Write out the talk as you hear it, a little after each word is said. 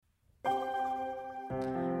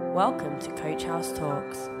Welcome to Coach House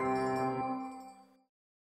Talks.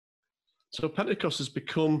 So Pentecost has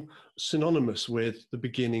become synonymous with the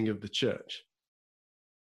beginning of the church.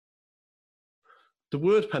 The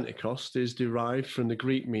word Pentecost is derived from the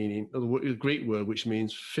Greek word which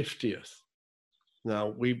means 50th. Now,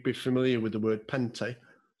 we'd be familiar with the word Pente,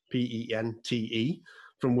 P-E-N-T-E,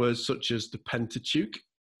 from words such as the Pentateuch,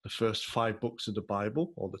 the first 5 books of the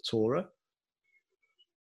Bible, or the Torah.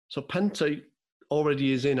 So Pente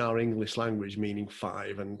already is in our English language, meaning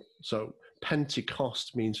 5, and so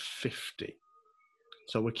Pentecost means 50.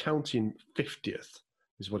 So we're counting 50th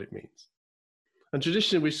is what it means. And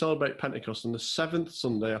traditionally we celebrate Pentecost on the 7th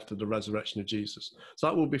Sunday after the resurrection of Jesus. So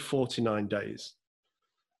that will be 49 days,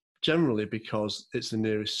 generally because it's the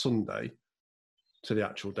nearest Sunday to the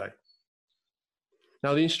actual day.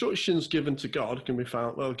 Now the instructions given to God can be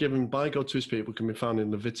found, given by God to his people can be found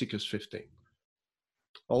in Leviticus 15.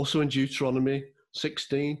 Also in Deuteronomy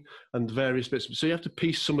 16 and various bits. So you have to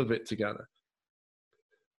piece some of it together.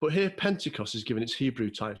 But here Pentecost is given its Hebrew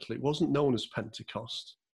title. It wasn't known as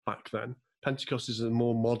Pentecost back then. Pentecost is a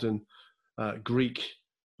more modern Greek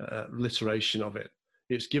alliteration of it.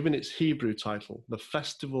 It's given its Hebrew title, the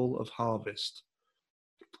Festival of Harvest,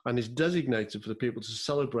 and is designated for the people to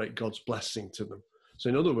celebrate God's blessing to them. So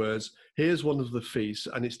in other words, here's one of the feasts,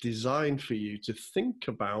 and it's designed for you to think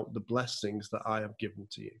about the blessings that I have given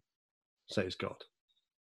to you, says God.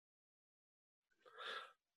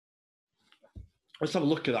 Let's have a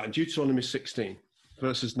look at that in Deuteronomy 16,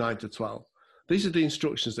 verses 9 to 12. These are the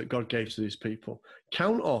instructions that God gave to these people.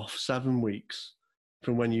 Count off 7 weeks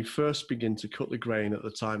from when you first begin to cut the grain at the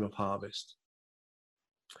time of harvest.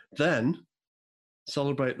 Then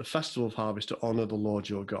celebrate the festival of harvest to honor the Lord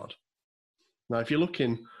your God. Now, if you look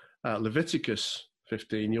in Leviticus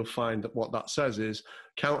 15, you'll find that what that says is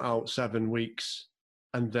count out 7 weeks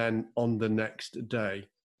and then on the next day,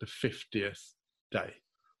 the 50th day.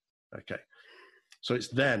 Okay, so it's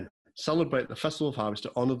then. Celebrate the festival of harvest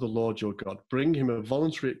to honor the Lord your God. Bring him a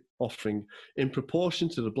voluntary offering in proportion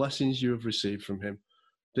to the blessings you have received from him.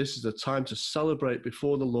 This is the time to celebrate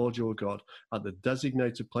before the Lord your God at the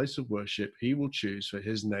designated place of worship he will choose for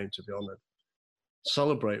his name to be honored.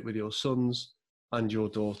 Celebrate with your sons and your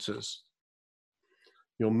daughters,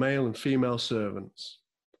 your male and female servants,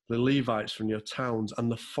 the Levites from your towns,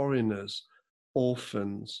 and the foreigners,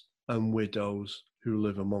 orphans, and widows who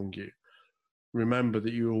live among you. Remember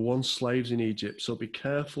that you were once slaves in Egypt, so be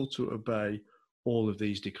careful to obey all of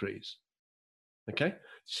these decrees. Okay?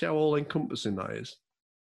 See how all-encompassing that is?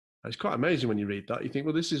 It's quite amazing when you read that. You think,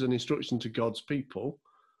 well, this is an instruction to God's people,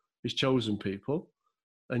 his chosen people,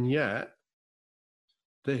 and yet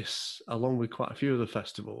this, along with quite a few of the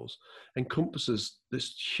festivals, encompasses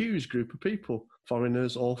this huge group of people,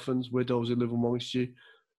 foreigners, orphans, widows who live amongst you,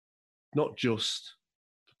 not just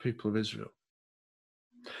the people of Israel.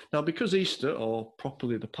 Now, because Easter, or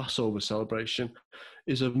properly the Passover celebration,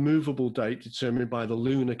 is a movable date determined by the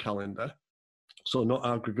lunar calendar, so not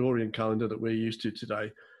our Gregorian calendar that we're used to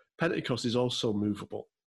today, Pentecost is also movable,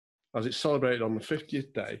 as it's celebrated on the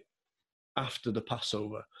 50th day after the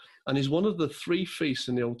Passover, and is one of the 3 feasts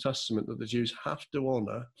in the Old Testament that the Jews have to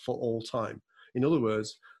honor for all time. In other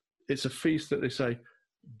words, it's a feast that they say,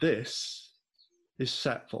 this is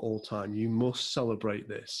set for all time. You must celebrate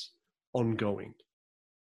this ongoing.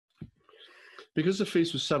 Because the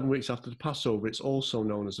feast was 7 weeks after the Passover, it's also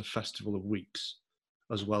known as the Festival of Weeks,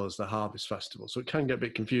 as well as the Harvest Festival. So it can get a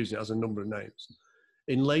bit confusing. It has a number of names.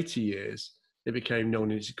 In later years, it became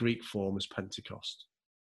known in its Greek form as Pentecost.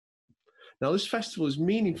 Now, this festival is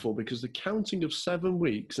meaningful because the counting of 7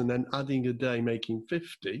 weeks and then adding a day, making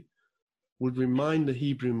 50, would remind the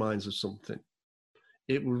Hebrew minds of something.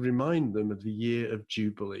 It would remind them of the year of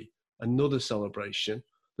Jubilee, another celebration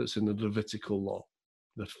that's in the Levitical law.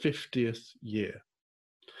 The 50th year.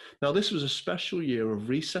 Now, this was a special year of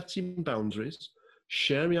resetting boundaries,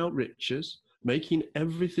 sharing out riches, making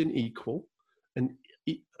everything equal and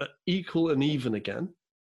even again,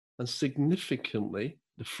 and significantly,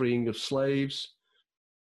 the freeing of slaves.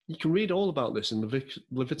 You can read all about this in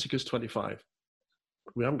Leviticus 25.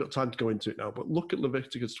 We haven't got time to go into it now, but look at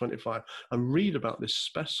Leviticus 25 and read about this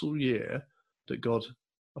special year that God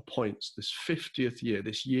appoints, this 50th year,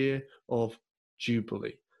 this year of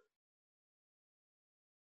Jubilee.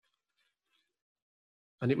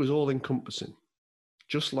 And it was all encompassing.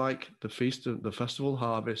 Just like the festival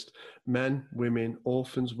harvest, men, women,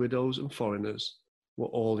 orphans, widows, and foreigners were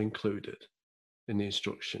all included in the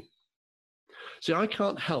instruction. See, I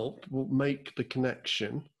can't help but make the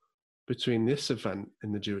connection between this event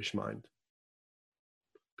in the Jewish mind.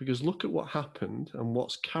 Because look at what happened and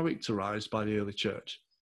what's characterized by the early church.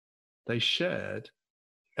 They shared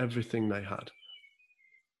everything they had.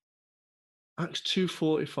 Acts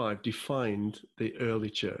 2:45 defined the early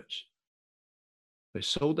church. They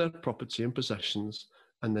sold their property and possessions,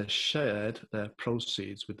 and they shared their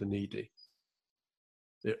proceeds with the needy.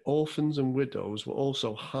 The orphans and widows were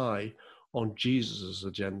also high on Jesus'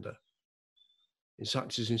 agenda. In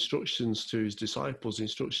fact, his instructions to his disciples,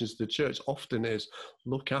 instructions to the church often is,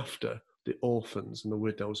 look after the orphans and the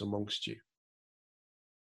widows amongst you.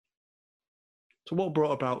 So what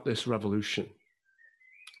brought about this revolution?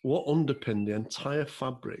 What underpinned the entire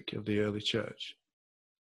fabric of the early church?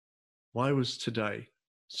 Why was today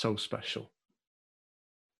so special?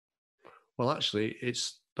 Well, actually,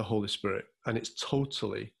 it's the Holy Spirit, and it's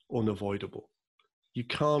totally unavoidable. You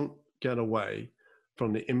can't get away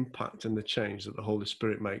from the impact and the change that the Holy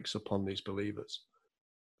Spirit makes upon these believers.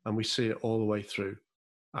 And we see it all the way through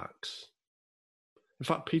Acts. In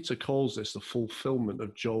fact, Peter calls this the fulfillment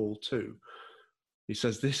of Joel 2. He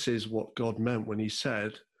says this is what God meant when he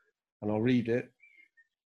said, and I'll read it,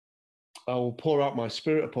 I will pour out my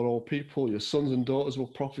spirit upon all people. Your sons and daughters will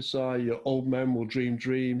prophesy. Your old men will dream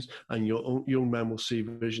dreams, and your young men will see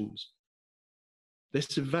visions.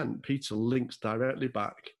 This event, Peter links directly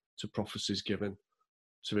back to prophecies given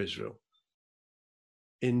to Israel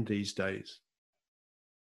in these days.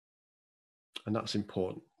 And that's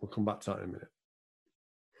important. We'll come back to that in a minute.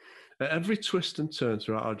 At every twist and turn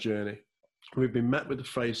throughout our journey, we've been met with the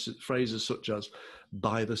phrases such as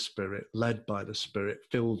by the Spirit, led by the Spirit,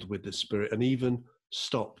 filled with the Spirit, and even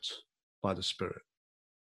stopped by the Spirit.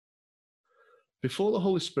 Before the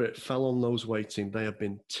Holy Spirit fell on those waiting, they had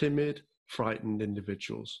been timid, frightened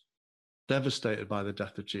individuals, devastated by the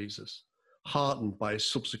death of Jesus, heartened by his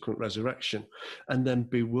subsequent resurrection, and then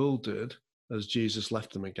bewildered as Jesus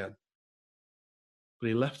left them again. But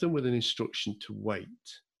he left them with an instruction to wait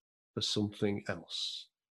for something else.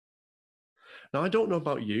 Now, I don't know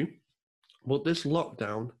about you, but this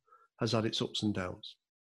lockdown has had its ups and downs.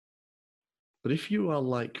 But if you are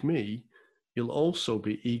like me, you'll also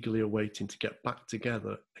be eagerly awaiting to get back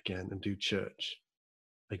together again and do church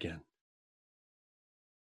again.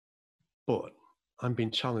 But I'm being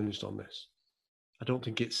challenged on this. I don't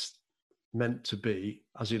think it's meant to be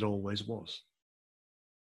as it always was.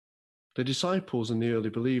 The disciples and the early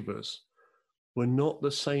believers were not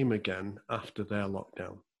the same again after their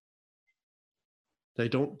lockdown. They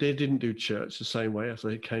didn't do church the same way as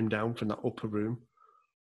they came down from that upper room.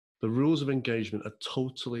 The rules of engagement had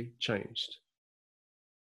totally changed.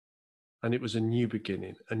 And it was a new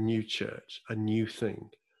beginning, a new church, a new thing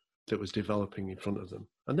that was developing in front of them.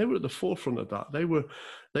 And they were at the forefront of that. They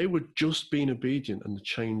were just being obedient, and the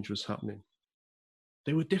change was happening.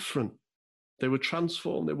 They were different. They were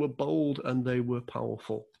transformed, they were bold, and they were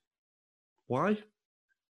powerful. Why?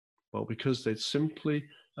 Well, because they'd simply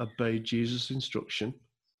obeyed Jesus' instruction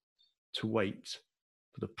to wait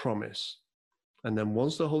for the promise. And then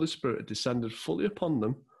once the Holy Spirit had descended fully upon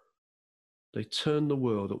them, they turned the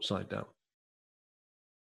world upside down.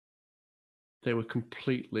 They were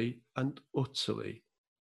completely and utterly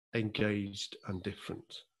engaged and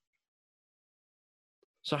different.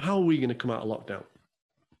 So how are we going to come out of lockdown?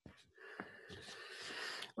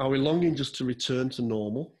 Are we longing just to return to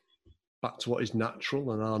normal, back to what is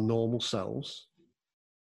natural and our normal selves?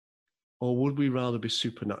 Or would we rather be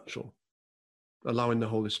supernatural, allowing the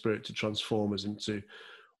Holy Spirit to transform us into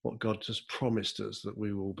what God has promised us that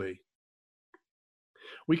we will be?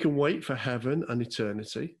 We can wait for heaven and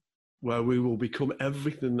eternity, where we will become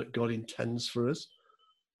everything that God intends for us,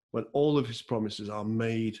 when all of his promises are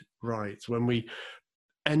made right, when we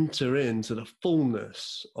enter into the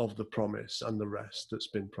fullness of the promise and the rest that's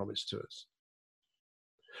been promised to us.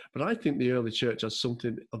 But I think the early church has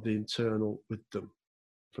something of the internal with them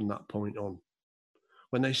from that point on.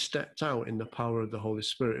 When they stepped out in the power of the Holy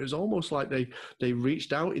Spirit, it was almost like they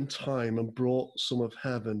reached out in time and brought some of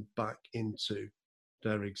heaven back into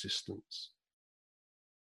their existence.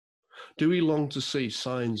 Do we long to see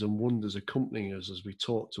signs and wonders accompanying us as we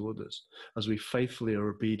talk to others, as we faithfully are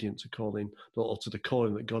obedient to the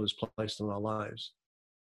calling that God has placed on our lives?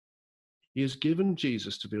 He has given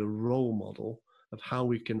Jesus to be a role model of how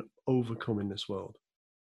we can overcome in this world.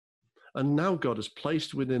 And now God has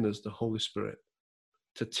placed within us the Holy Spirit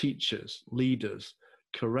to teach us, lead us,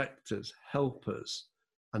 correct us, help us,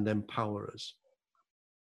 and empower us.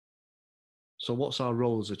 So what's our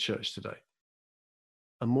role as a church today?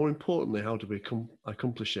 And more importantly, how do we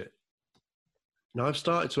accomplish it? Now, I've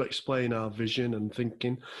started to explain our vision and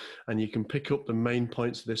thinking, and you can pick up the main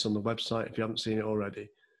points of this on the website if you haven't seen it already.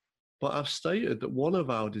 But I've stated that one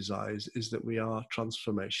of our desires is that we are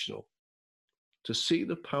transformational, to see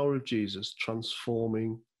the power of Jesus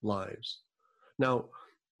transforming lives. Now,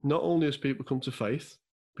 Not only as people come to faith,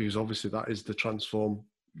 because obviously that is the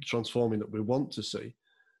transforming that we want to see.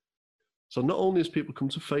 So not only as people come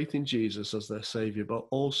to faith in Jesus as their Saviour, but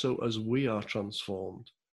also as we are transformed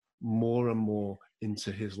more and more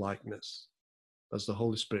into his likeness as the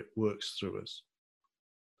Holy Spirit works through us.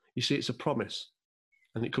 You see, it's a promise,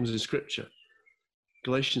 and it comes in Scripture.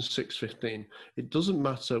 Galatians 6:15, it doesn't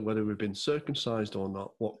matter whether we've been circumcised or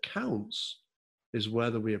not. What counts is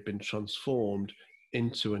whether we have been transformed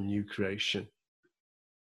into a new creation.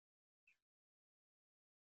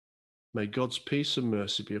 May God's peace and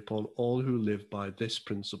mercy be upon all who live by this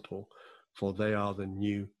principle, for they are the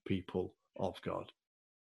new people of God.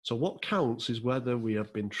 So what counts is whether we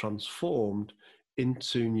have been transformed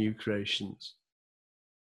into new creations.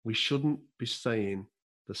 We shouldn't be staying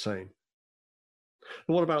the same.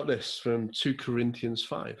 And what about this from 2 Corinthians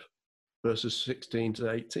 5, verses 16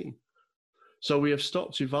 to 18? So we have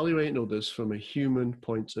stopped evaluating others from a human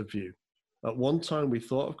point of view. At one time we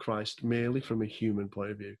thought of Christ merely from a human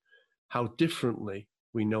point of view. How differently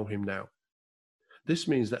we know him now. This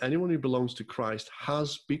means that anyone who belongs to Christ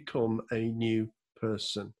has become a new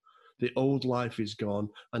person. The old life is gone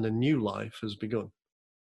and a new life has begun.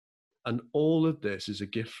 And all of this is a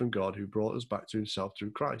gift from God who brought us back to himself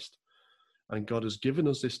through Christ. And God has given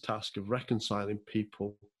us this task of reconciling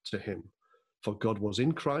people to him. For God was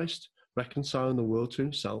in Christ, reconciling the world to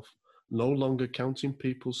himself, no longer counting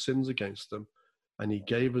people's sins against them. And he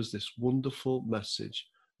gave us this wonderful message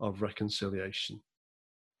of reconciliation.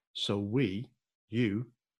 So we, you,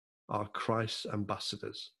 are Christ's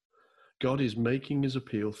ambassadors. God is making his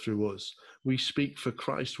appeal through us. We speak for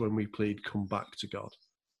Christ when we plead, come back to God.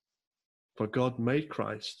 For God made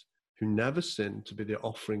Christ, who never sinned, to be the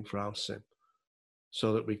offering for our sin,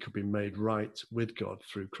 so that we could be made right with God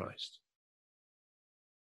through Christ.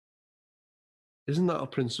 Isn't that a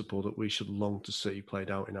principle that we should long to see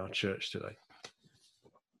played out in our church today?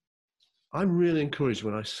 I'm really encouraged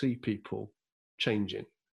when I see people changing,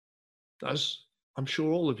 as I'm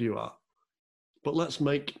sure all of you are. But let's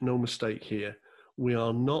make no mistake here, we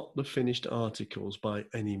are not the finished articles by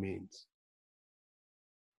any means.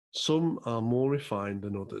 Some are more refined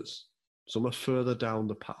than others. Some are further down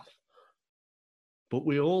the path. But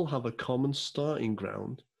we all have a common starting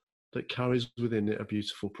ground that carries within it a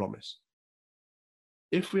beautiful promise.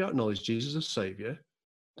 If we acknowledge Jesus as Saviour,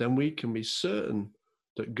 then we can be certain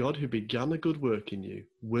that God who began a good work in you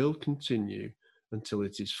will continue until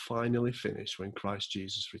it is finally finished when Christ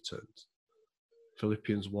Jesus returns.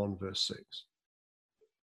 Philippians 1 verse 6.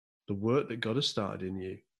 The work that God has started in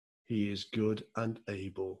you, he is good and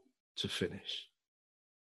able to finish.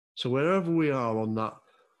 So wherever we are on that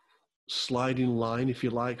sliding line, if you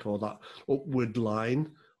like, or that upward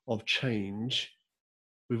line of change,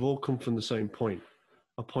 we've all come from the same point,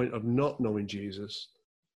 a point of not knowing Jesus.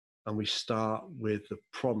 And we start with the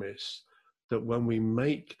promise that when we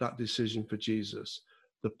make that decision for Jesus,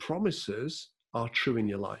 the promises are true in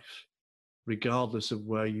your life, regardless of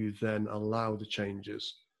where you then allow the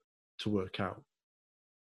changes to work out.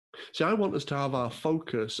 See, I want us to have our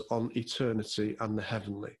focus on eternity and the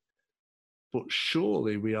heavenly. But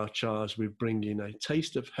surely we are charged with bringing a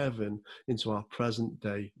taste of heaven into our present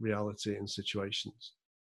day reality and situations.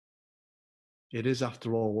 It is,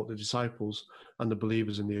 after all, what the disciples and the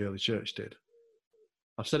believers in the early church did.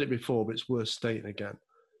 I've said it before, but it's worth stating again.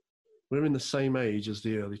 We're in the same age as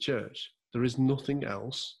the early church. There is nothing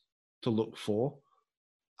else to look for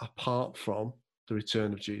apart from the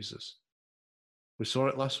return of Jesus. We saw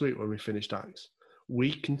it last week when we finished Acts.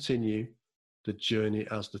 We continue the journey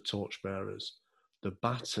as the torchbearers. The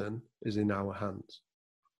baton is in our hands.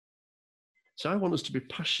 So I want us to be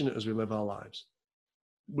passionate as we live our lives.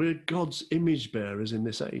 We're God's image bearers in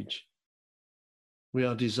this age. We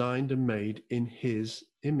are designed and made in his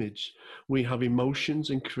image. We have emotions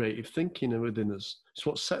and creative thinking within us. It's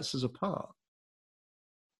what sets us apart.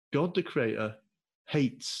 God the Creator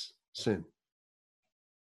hates sin.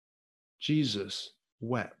 Jesus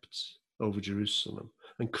wept over Jerusalem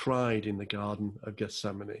and cried in the Garden of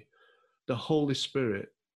Gethsemane. The Holy Spirit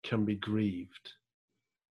can be grieved.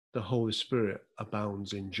 The Holy Spirit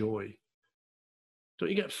abounds in joy. Don't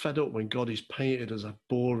you get fed up when God is painted as a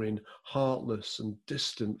boring, heartless, and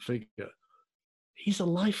distant figure? He's a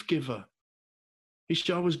life giver. He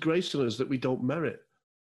showers grace on us that we don't merit.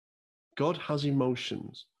 God has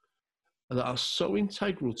emotions that are so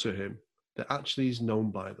integral to him that actually he's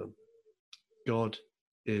known by them. God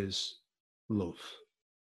is love.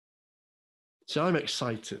 So I'm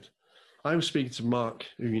excited. I was speaking to Mark,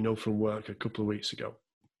 who you know from work, a couple of weeks ago.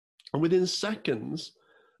 And within seconds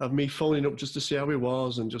of me phoning up just to see how he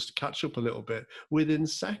was and just to catch up a little bit, within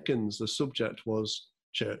seconds, the subject was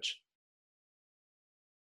church.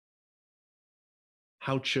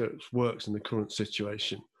 How church works in the current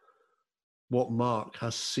situation. What Mark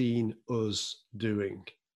has seen us doing.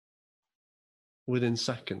 Within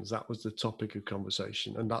seconds, that was the topic of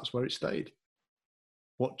conversation, and that's where it stayed.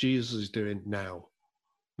 What Jesus is doing now.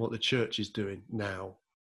 What the church is doing now.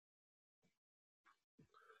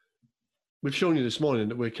 We've shown you this morning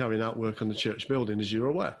that we're carrying out work on the church building, as you're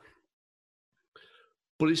aware.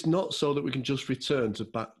 But it's not so that we can just return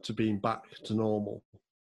to being back to normal.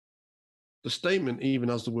 The statement even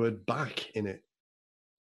has the word back in it.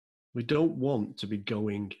 We don't want to be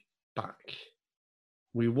going back.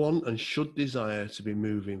 We want and should desire to be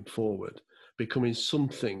moving forward, becoming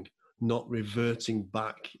something, not reverting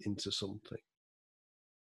back into something.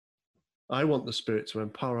 I want the Spirit to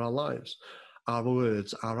empower our lives, our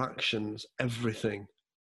words, our actions, everything.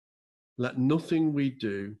 Let nothing we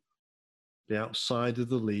do be outside of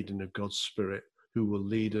the leading of God's Spirit, who will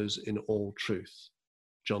lead us in all truth.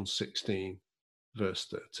 John 16, verse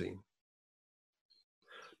 13.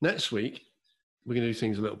 Next week, we're going to do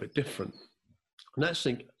things a little bit different. Next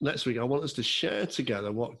week, I want us to share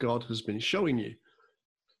together what God has been showing you.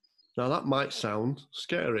 Now, that might sound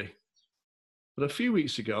scary, but a few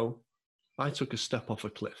weeks ago, I took a step off a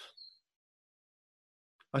cliff.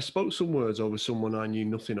 I spoke some words over someone I knew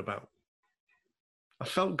nothing about. I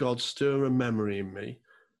felt God stir a memory in me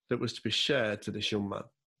that was to be shared to this young man.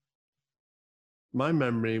 My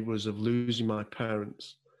memory was of losing my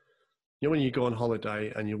parents. You know, when you go on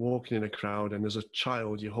holiday and you're walking in a crowd and there's a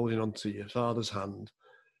child, you're holding onto your father's hand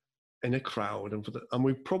in a crowd, and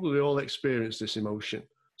we probably all experienced this emotion.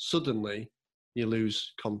 Suddenly, you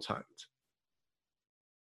lose contact.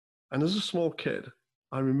 And as a small kid,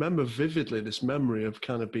 I remember vividly this memory of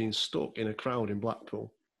kind of being stuck in a crowd in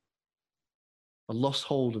Blackpool. I lost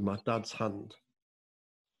hold of my dad's hand.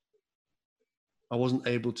 I wasn't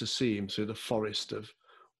able to see him through the forest of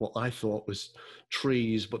what I thought was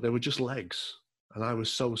trees, but they were just legs. And I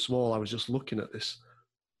was so small, I was just looking at this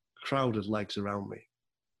crowd of legs around me.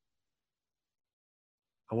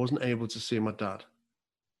 I wasn't able to see my dad.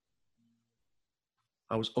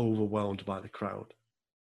 I was overwhelmed by the crowd.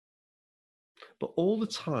 But all the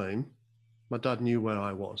time, my dad knew where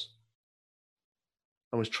I was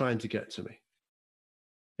and was trying to get to me.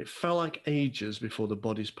 It felt like ages before the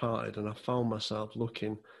bodies parted, and I found myself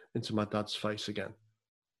looking into my dad's face again,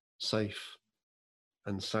 safe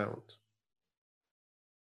and sound.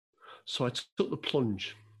 So I took the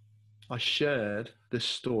plunge. I shared this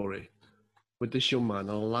story with this young man and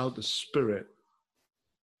allowed the Spirit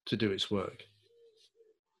to do its work.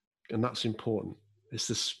 And that's important. It's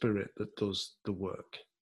the Spirit that does the work.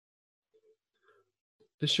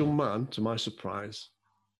 This young man, to my surprise,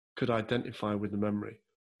 could identify with the memory.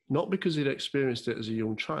 Not because he'd experienced it as a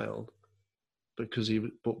young child, but because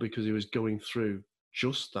he was going through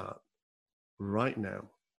just that right now,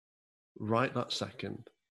 right that second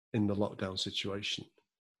in the lockdown situation.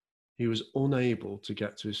 He was unable to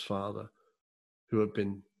get to his father, who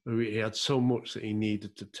he had so much that he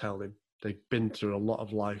needed to tell him. They'd been through a lot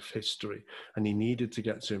of life history, and he needed to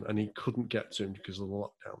get to him, and he couldn't get to him because of the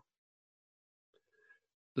lockdown.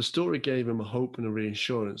 The story gave him a hope and a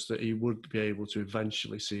reassurance that he would be able to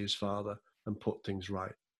eventually see his father and put things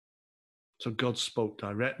right. So God spoke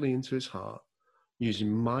directly into his heart, using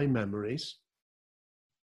my memories,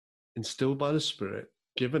 instilled by the Spirit,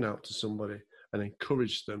 given out to somebody, and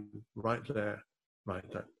encouraged them right there, right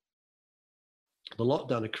then. The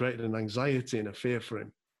lockdown had created an anxiety and a fear for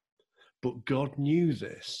him. But God knew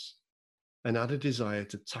this and had a desire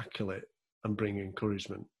to tackle it and bring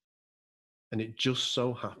encouragement. And it just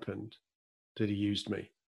so happened that he used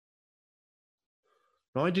me.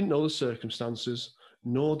 Now, I didn't know the circumstances,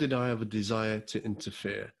 nor did I have a desire to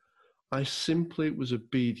interfere. I simply was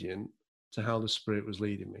obedient to how the Spirit was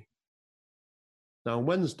leading me. Now, on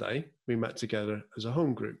Wednesday, we met together as a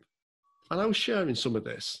home group. And I was sharing some of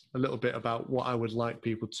this, a little bit about what I would like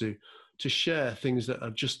people to share, things that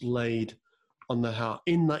are just laid on their heart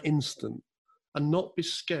in that instant, and not be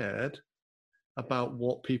scared about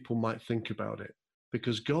what people might think about it,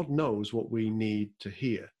 because God knows what we need to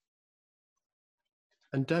hear.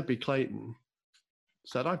 And Debbie Clayton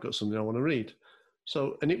said, I've got something I want to read.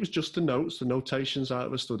 And it was just the notes, the notations out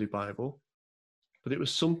of a study Bible, but it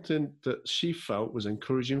was something that she felt was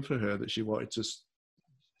encouraging for her that she wanted to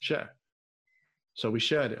share. So we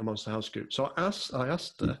shared it amongst the house group. So I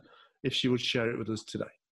asked her if she would share it with us today.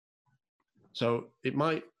 So it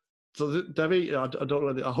might. So Debbie, I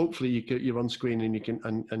don't know. Hopefully you're on screen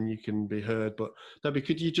and you can be heard. But Debbie,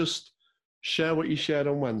 could you just share what you shared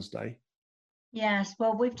on Wednesday, Yes,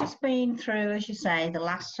 well, we've just been through, as you say, the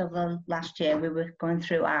last of the last year, we were going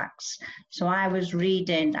through Acts. So I was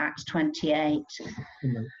reading Acts 28.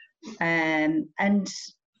 And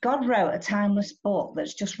God wrote a timeless book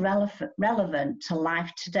that's just relevant to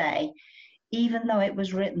life today, even though it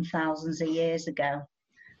was written thousands of years ago.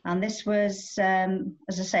 And this was,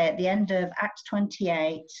 as I say, at the end of Acts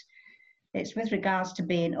 28, it's with regards to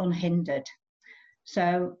being unhindered.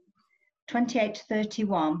 So 28 to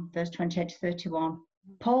 31, verse 28 to 31,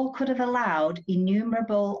 Paul could have allowed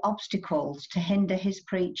innumerable obstacles to hinder his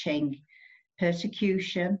preaching,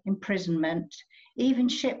 persecution, imprisonment, even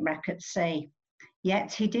shipwreck at sea.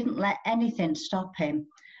 Yet he didn't let anything stop him,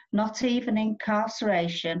 not even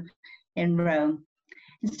incarceration in Rome.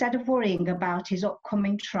 Instead of worrying about his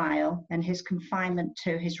upcoming trial and his confinement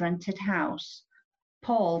to his rented house,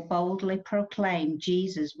 Paul boldly proclaimed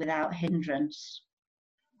Jesus without hindrance.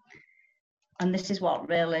 And this is what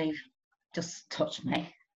really just touched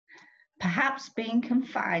me. Perhaps being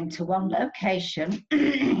confined to one location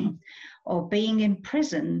or being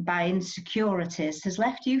imprisoned by insecurities has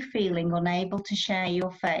left you feeling unable to share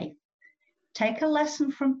your faith. Take a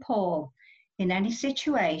lesson from Paul. In any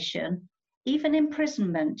situation, even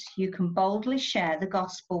imprisonment, you can boldly share the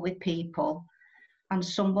gospel with people and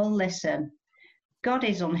some will listen. God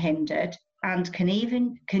is unhindered and can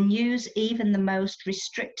use even the most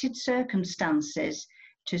restricted circumstances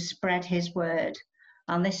to spread his word.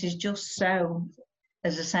 And this is just so,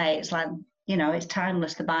 as I say, it's like, you know, it's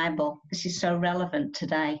timeless, the Bible. This is so relevant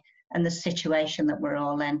today and the situation that we're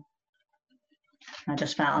all in. I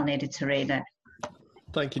just felt I needed to read it.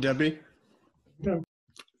 Thank you, Debbie. Yeah.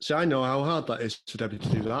 See, I know how hard that is for Debbie to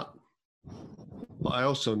do that. But I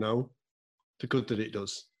also know the good that it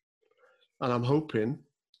does. And I'm hoping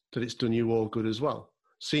that it's done you all good as well.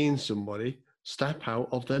 Seeing somebody step out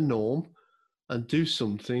of their norm and do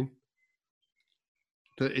something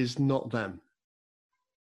that is not them.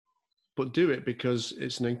 But do it because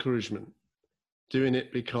it's an encouragement. Doing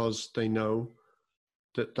it because they know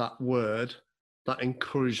that that word, that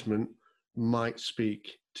encouragement might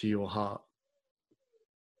speak to your heart.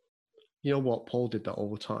 You know what? Paul did that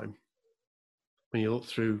all the time. When you look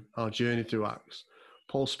through our journey through Acts,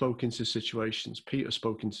 Paul spoke into situations. Peter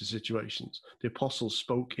spoke into situations. The apostles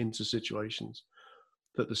spoke into situations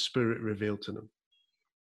that the Spirit revealed to them.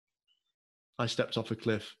 I stepped off a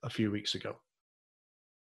cliff a few weeks ago.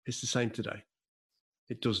 It's the same today.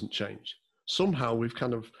 It doesn't change. Somehow we've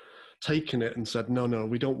kind of taken it and said, no,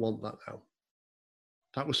 we don't want that now.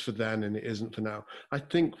 That was for then and it isn't for now. I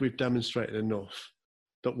think we've demonstrated enough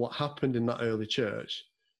that what happened in that early church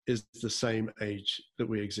is the same age that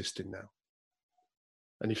we exist in now.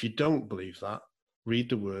 And if you don't believe that, read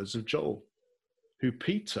the words of Joel, who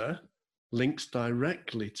Peter links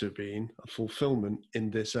directly to being a fulfillment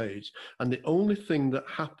in this age. And the only thing that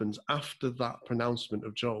happens after that pronouncement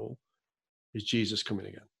of Joel is Jesus coming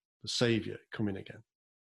again, the Savior coming again.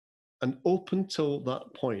 And up until that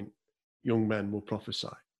point, young men will prophesy,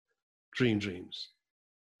 dream dreams,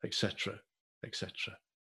 etc., etc.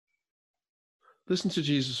 Listen to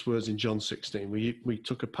Jesus' words in John 16. We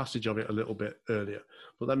took a passage of it a little bit earlier,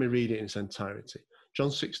 but let me read it in its entirety.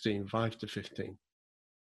 John 16, 5 to 15.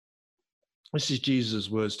 This is Jesus'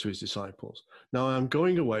 words to his disciples. Now I am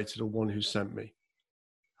going away to the one who sent me,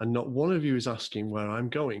 and not one of you is asking where I'm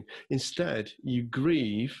going. Instead, you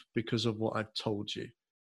grieve because of what I've told you.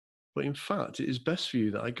 But in fact, it is best for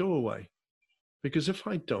you that I go away, because if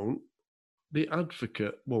I don't, the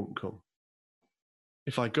advocate won't come.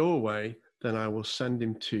 If I go away, then I will send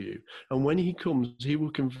him to you. And when he comes, he will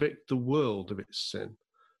convict the world of its sin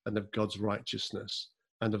and of God's righteousness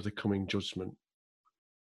and of the coming judgment.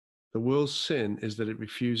 The world's sin is that it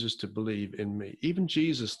refuses to believe in me. Even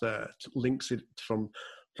Jesus there links it from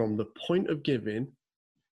the point of giving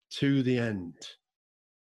to the end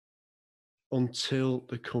until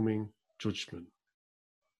the coming judgment.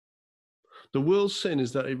 The world's sin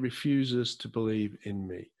is that it refuses to believe in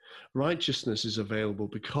me. Righteousness is available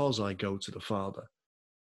because I go to the Father,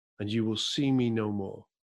 and you will see me no more.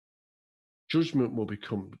 Judgment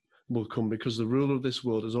will come because the ruler of this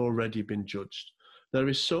world has already been judged. There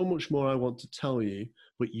is so much more I want to tell you,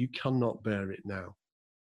 but you cannot bear it now.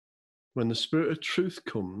 When the Spirit of truth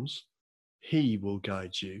comes, he will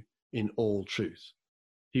guide you in all truth.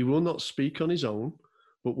 He will not speak on his own,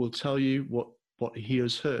 but will tell you what he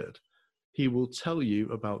has heard. He will tell you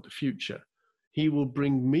about the future. He will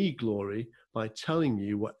bring me glory by telling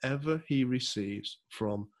you whatever he receives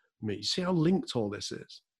from me. See how linked all this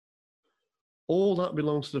is? All that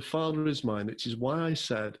belongs to the Father is mine, which is why I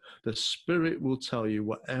said the Spirit will tell you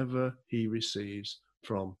whatever he receives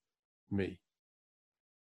from me.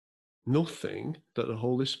 Nothing that the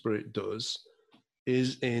Holy Spirit does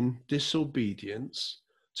is in disobedience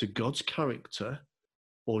to God's character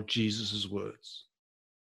or Jesus' words.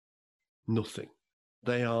 Nothing.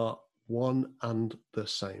 They are one and the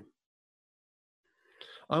same.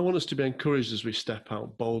 I want us to be encouraged as we step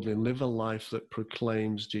out boldly and live a life that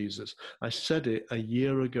proclaims Jesus. I said it a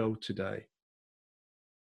year ago today.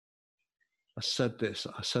 I said this,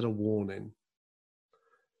 I said a warning.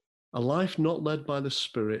 A life not led by the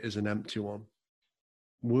Spirit is an empty one.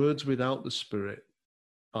 Words without the Spirit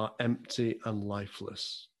are empty and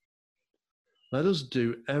lifeless. Let us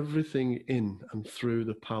do everything in and through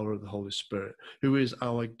the power of the Holy Spirit, who is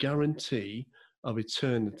our guarantee of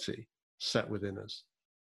eternity set within us.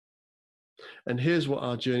 And here's what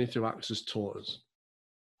our journey through Acts has taught us.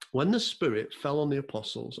 When the Spirit fell on the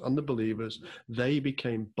apostles and the believers, they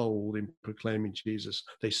became bold in proclaiming Jesus.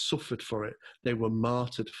 They suffered for it. They were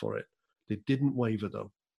martyred for it. They didn't waver,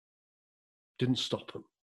 though. Didn't stop them.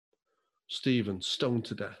 Stephen stoned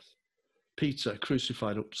to death. Peter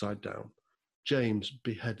crucified upside down. James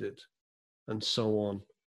beheaded, and so on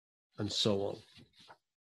and so on.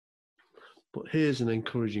 But here's an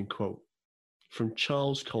encouraging quote from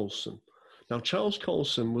Charles Colson. Now, Charles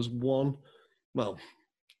Colson was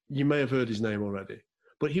you may have heard his name already,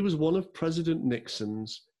 but he was one of President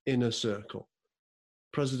Nixon's inner circle.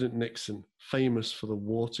 President Nixon, famous for the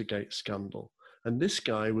Watergate scandal. And this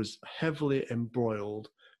guy was heavily embroiled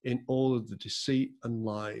in all of the deceit and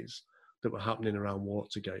lies that were happening around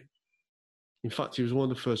Watergate. In fact, he was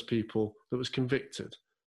one of the first people that was convicted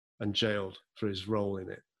and jailed for his role in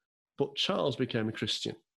it. But Charles became a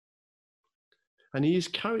Christian. And he is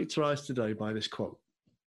characterized today by this quote.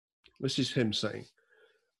 This is him saying,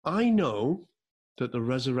 "I know that the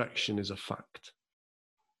resurrection is a fact,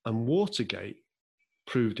 and Watergate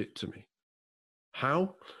proved it to me."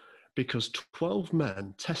 How? Because 12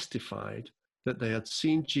 men testified that they had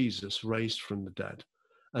seen Jesus raised from the dead,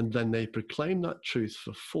 and then they proclaimed that truth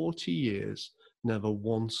for 40 years, never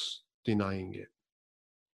once denying it.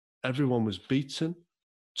 Everyone was beaten,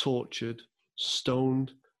 tortured,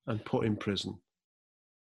 stoned, and put in prison.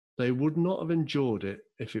 They would not have endured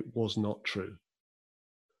it if it was not true.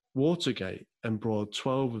 Watergate embroiled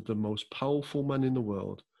 12 of the most powerful men in the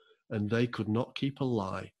world, and they could not keep a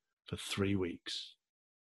lie for 3 weeks.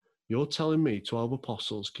 You're telling me 12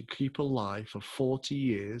 apostles could keep a lie for 40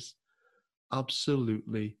 years?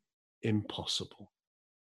 Absolutely impossible.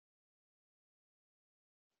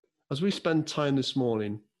 As we spend time this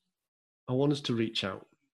morning, I want us to reach out.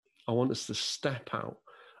 I want us to step out.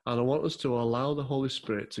 And I want us to allow the Holy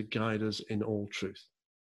Spirit to guide us in all truth.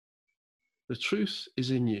 The truth is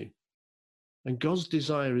in you. And God's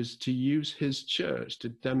desire is to use his church to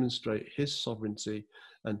demonstrate his sovereignty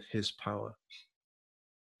and his power.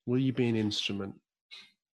 Will you be an instrument?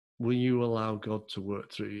 Will you allow God to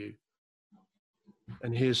work through you?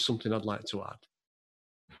 And here's something I'd like to add.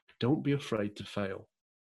 Don't be afraid to fail.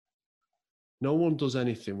 No one does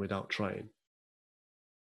anything without trying.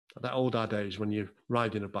 At that old adage, when you're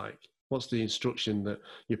riding a bike, what's the instruction that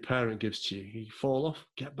your parent gives to you? You fall off,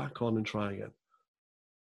 get back on and try again.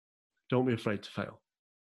 Don't be afraid to fail.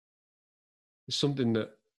 It's something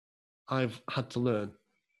that I've had to learn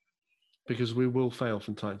because we will fail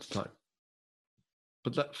from time to time.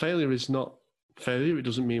 But that failure is not failure. It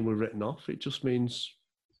doesn't mean we're written off. It just means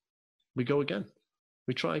we go again.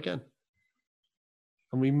 We try again.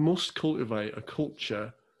 And we must cultivate a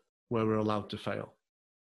culture where we're allowed to fail.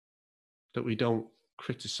 That we don't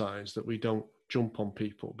criticize, that we don't jump on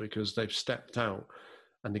people because they've stepped out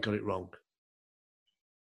and they got it wrong.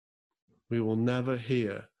 We will never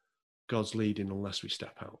hear God's leading unless we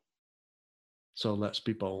step out. So let's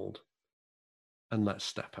be bold and let's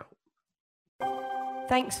step out.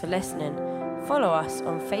 Thanks for listening. Follow us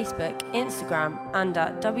on Facebook, Instagram, and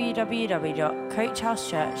at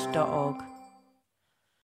www.coachhousechurch.org.